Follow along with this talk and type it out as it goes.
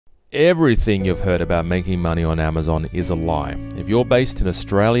Everything you've heard about making money on Amazon is a lie. If you're based in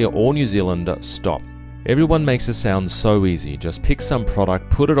Australia or New Zealand, stop. Everyone makes it sound so easy. Just pick some product,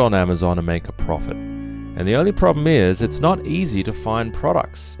 put it on Amazon and make a profit. And the only problem is, it's not easy to find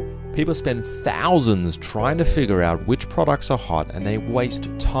products. People spend thousands trying to figure out which products are hot, and they waste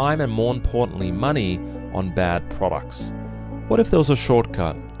time and, more importantly, money on bad products. What if there was a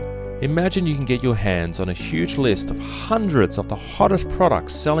shortcut? Imagine you can get your hands on a huge list of hundreds of the hottest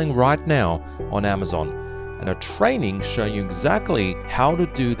products selling right now on Amazon, and a training showing you exactly how to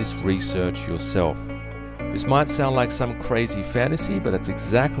do this research yourself. This might sound like some crazy fantasy, but that's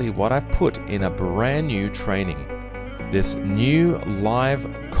exactly what I've put in a brand new training. This new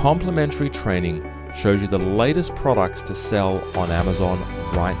live complimentary training shows you the latest products to sell on Amazon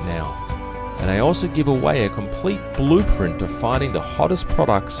right now. And I also give away a complete blueprint to finding the hottest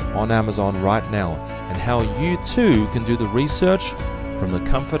products on Amazon right now, and how you too can do the research from the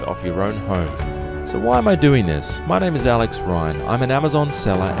comfort of your own home. So why am I doing this? My name is Alex Ryan. I'm an Amazon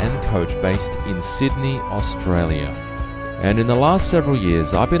seller and coach based in Sydney, Australia. And in the last several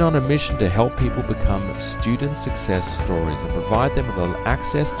years, I've been on a mission to help people become student success stories and provide them with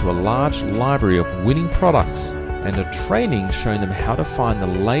access to a large library of winning products and a training showing them how to find the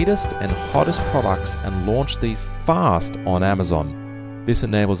latest and hottest products and launch these fast on Amazon. This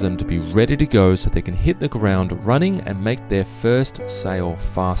enables them to be ready to go so they can hit the ground running and make their first sale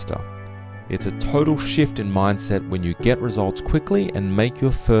faster. It's a total shift in mindset when you get results quickly and make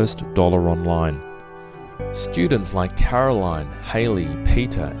your first dollar online. Students like Caroline, Haley,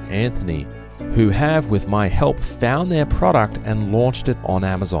 Peter, Anthony, who have, with my help, found their product and launched it on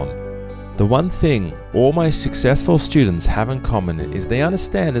Amazon. The one thing all my successful students have in common is they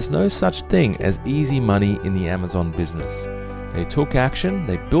understand there's no such thing as easy money in the Amazon business. They took action,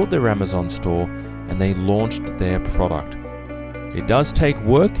 they built their Amazon store, and they launched their product. It does take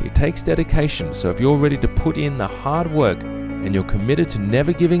work, it takes dedication, so if you're ready to put in the hard work and you're committed to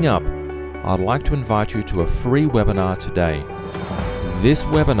never giving up, I'd like to invite you to a free webinar today. This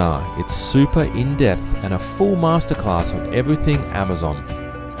webinar, it's super in-depth and a full masterclass on everything Amazon.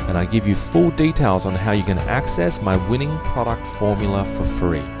 And I give you full details on how you can access my winning product formula for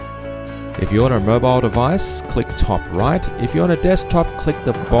free. If you're on a mobile device, click top right. If you're on a desktop, click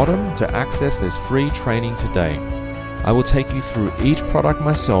the bottom to access this free training today. I will take you through each product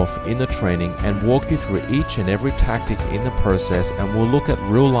myself in the training and walk you through each and every tactic in the process, and we'll look at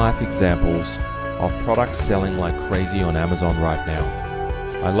real life examples of products selling like crazy on Amazon right now.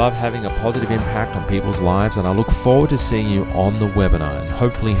 I love having a positive impact on people's lives, and I look forward to seeing you on the webinar and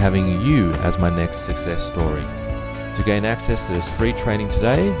hopefully having you as my next success story. To gain access to this free training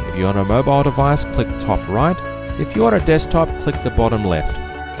today, if you're on a mobile device, click top right. If you're on a desktop, click the bottom left.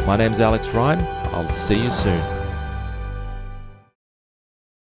 My name's Alex Ryan. I'll see you soon.